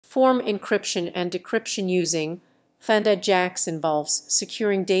Form encryption and decryption using ajax involves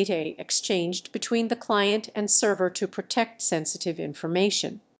securing data exchanged between the client and server to protect sensitive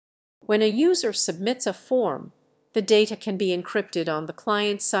information. When a user submits a form, the data can be encrypted on the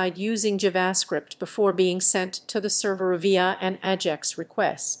client side using JavaScript before being sent to the server via an ajax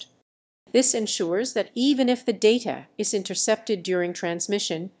request. This ensures that even if the data is intercepted during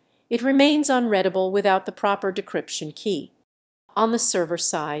transmission, it remains unreadable without the proper decryption key. On the server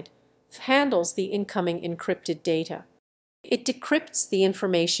side, handles the incoming encrypted data. It decrypts the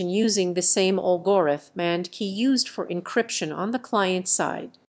information using the same algorithm and key used for encryption on the client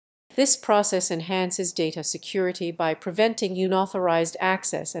side. This process enhances data security by preventing unauthorized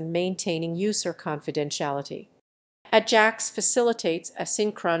access and maintaining user confidentiality. Ajax facilitates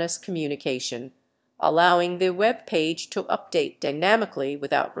asynchronous communication, allowing the web page to update dynamically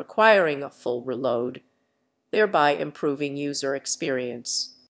without requiring a full reload, thereby improving user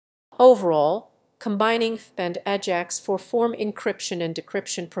experience. Overall, combining and ajax for form encryption and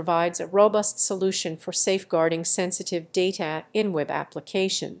decryption provides a robust solution for safeguarding sensitive data in web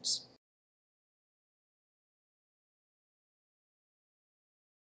applications.